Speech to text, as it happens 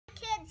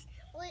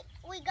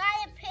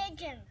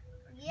pigeon.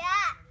 Yeah.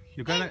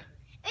 You gonna? And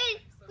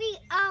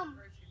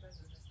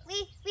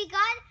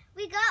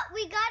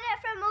we got it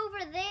from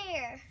over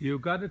there. You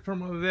got it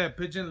from over there.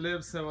 Pigeon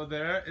lives over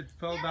there. It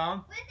fell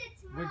down. With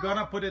its mouth. We're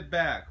gonna put it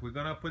back. We're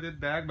gonna put it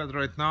back. But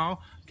right now,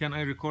 can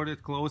I record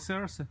it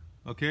closer?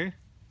 Okay.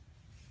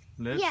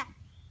 Let's. Yeah.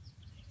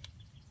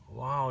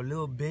 Wow,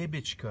 little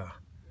babychka.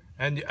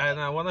 And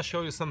I want to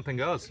show you something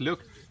else.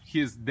 Look,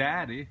 his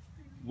daddy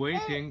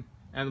waiting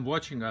and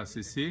watching us.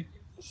 You see?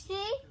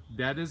 See?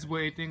 Dad is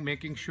waiting,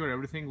 making sure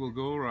everything will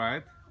go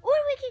right. Or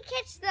we can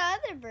catch the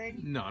other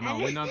bird. No,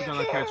 we're not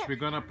gonna catch. We're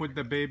gonna put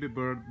the baby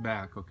bird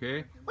back,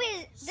 okay?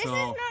 Wait, this is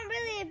not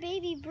really a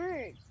baby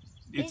bird.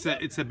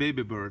 It's a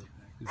baby bird.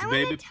 It's I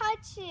baby. want to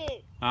touch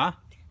it. Huh?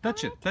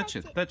 Touch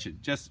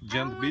it. Just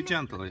be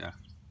gentle, yeah.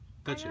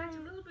 Touch it. A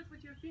little bit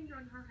with your finger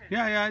on her head.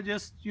 Yeah.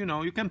 Just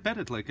you can pet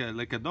it like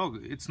a dog.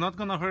 It's not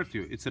gonna hurt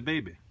you. It's a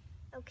baby.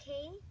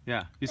 Okay.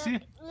 Yeah. You see?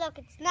 Look,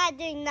 it's not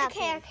doing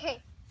nothing.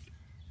 Okay.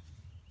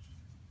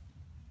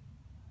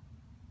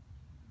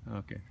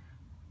 Okay.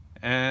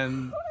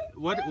 And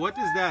what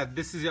is that?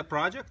 This is your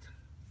project?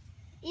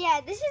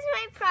 Yeah, this is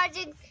my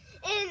project,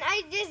 and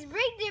I just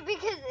rigged it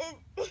because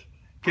it.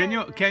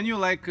 Can you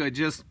like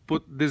just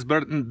put this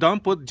bird?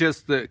 Don't put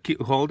just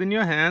hold in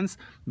your hands,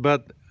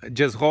 but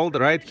just hold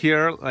right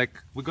here. Like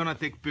we're gonna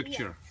take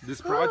picture. This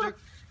project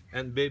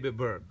and baby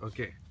bird.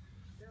 Okay.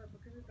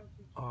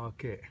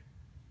 Okay.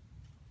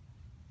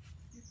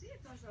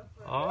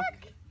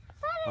 Okay.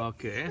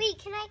 Okay. Wait,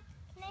 can I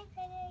pet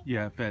it?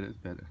 Yeah, pet it.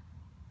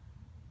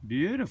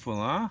 Beautiful,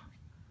 huh?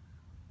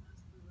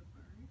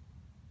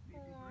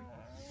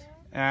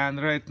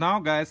 And right now,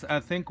 guys, I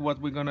think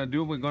what we're gonna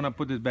do, we're gonna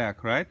put it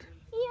back, right?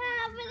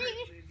 Yeah, but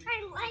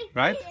I like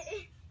Right?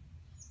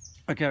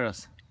 it. Okay,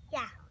 Russ.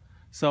 Yeah.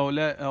 So,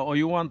 or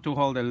you want to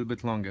hold a little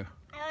bit longer?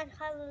 I want to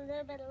hold a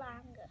little bit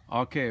longer.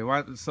 Okay.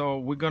 Right. So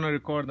we're gonna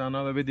record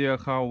another video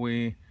how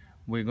we're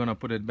gonna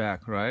put it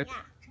back, right?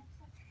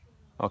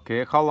 Yeah.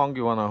 Okay. How long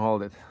you wanna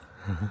hold it?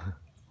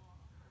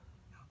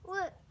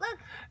 Look.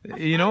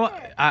 You know what?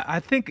 I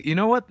think you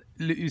know what.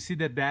 You see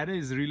that Daddy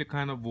is really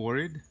kind of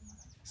worried,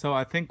 so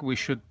I think we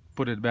should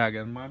put it back.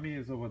 And Mommy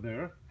is over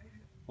there,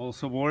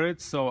 also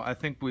worried. So I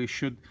think we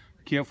should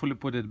carefully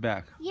put it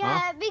back. Yeah,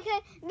 huh?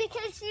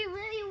 because she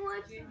really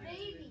wants the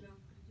baby.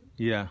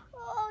 Yeah.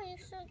 Oh,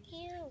 you're so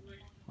cute.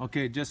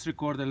 Okay, just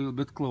record a little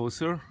bit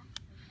closer.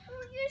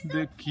 Oh, you're so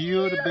The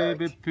cute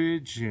baby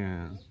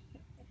pigeon.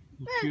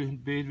 The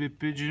cute baby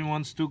pigeon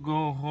wants to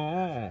go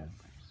home.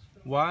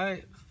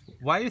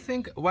 Why you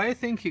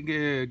think he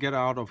get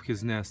out of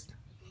his nest?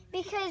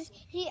 Because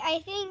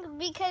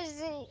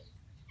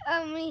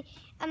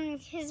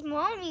his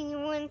mommy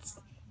wants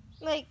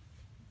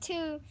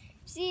to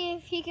see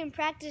if he can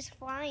practice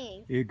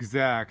flying.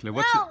 Exactly.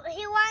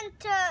 He wants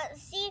to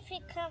see if he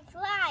can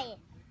fly.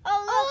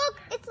 Oh look,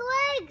 its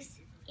legs.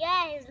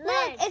 Yeah, his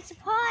legs. Look, its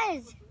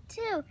paws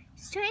too.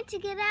 He's trying to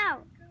get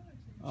out.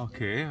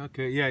 Okay.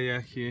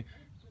 Yeah.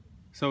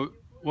 So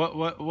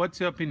what's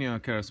your opinion,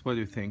 Karis? What do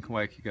you think?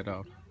 Why he get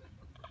out?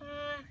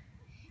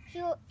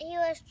 He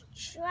was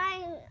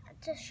trying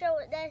to show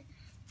that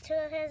to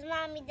his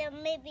mommy that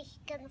maybe he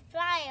can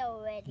fly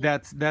already.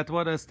 That's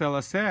what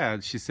Estella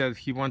said. She said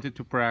he wanted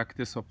to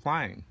practice of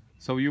flying.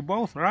 So you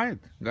both right,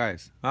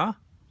 guys, huh?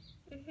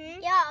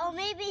 Mm-hmm. Yeah, or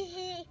maybe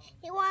he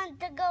wanted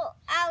to go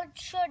out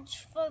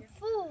search for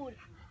food.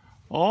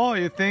 Oh,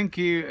 you think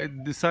he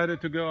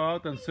decided to go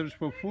out and search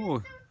for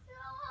food?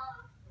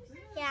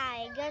 Yeah,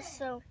 I guess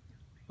so.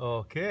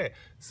 Okay,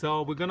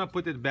 so we're gonna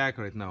put it back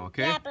right now,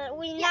 okay? Yeah, but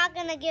we're not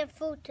gonna give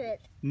food to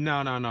it.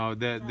 No.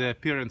 The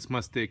parents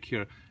must take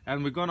care,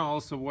 and we're gonna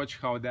also watch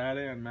how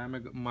Daddy and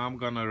Mom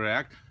gonna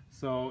react.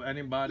 So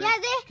anybody,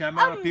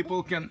 camera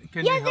people, can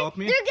you help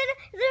me? They're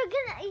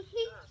gonna.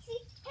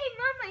 Hey,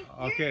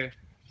 Mama. Okay,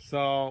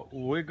 so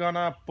we're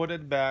gonna put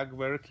it back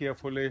very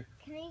carefully,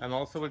 and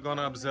also we're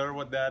gonna observe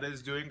what Dad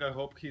is doing. I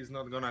hope he's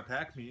not gonna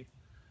attack me,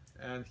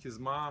 and his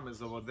mom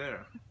is over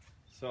there.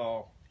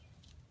 So.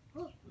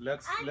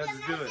 Let's do it. I'm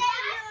gonna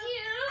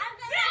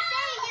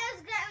say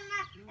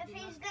if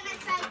he's gonna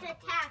try to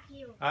attack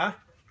you. Huh?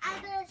 I'm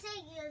gonna say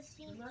if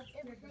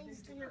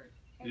he's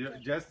gonna.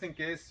 Just in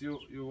case you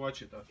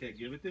watch it. Okay,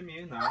 give it to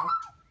me now.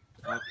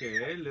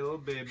 Okay, little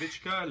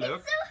babychka,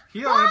 look.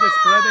 He already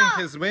spreading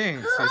his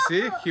wings. You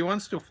see? He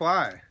wants to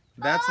fly.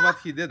 That's what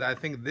he did. I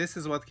think this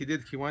is what he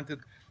did.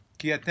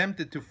 He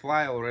attempted to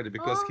fly already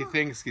because he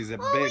thinks he's a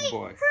big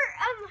boy.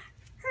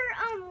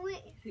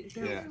 Wings.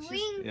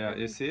 Yeah,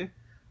 you see?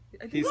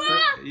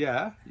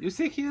 Yeah, you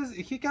see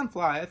he can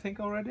fly, I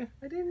think already.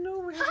 I didn't know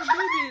we had a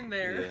baby in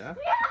there. Yeah.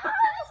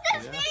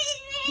 It's a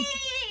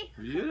baby.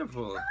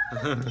 Beautiful.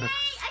 Okay,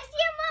 I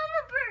see a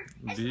mama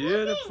bird.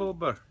 Beautiful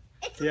bird.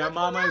 Yeah,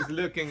 Mama out. is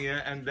looking,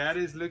 yeah, and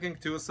Daddy is looking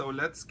too. So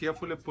let's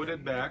carefully put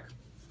it back.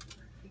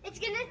 It's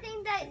gonna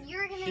think that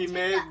you're gonna. He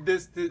made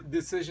this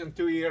decision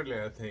too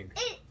early, I think.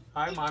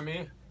 Hi,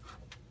 Mommy.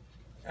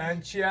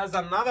 And she has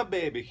another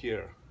baby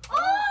here.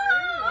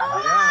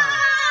 Oh! Yeah.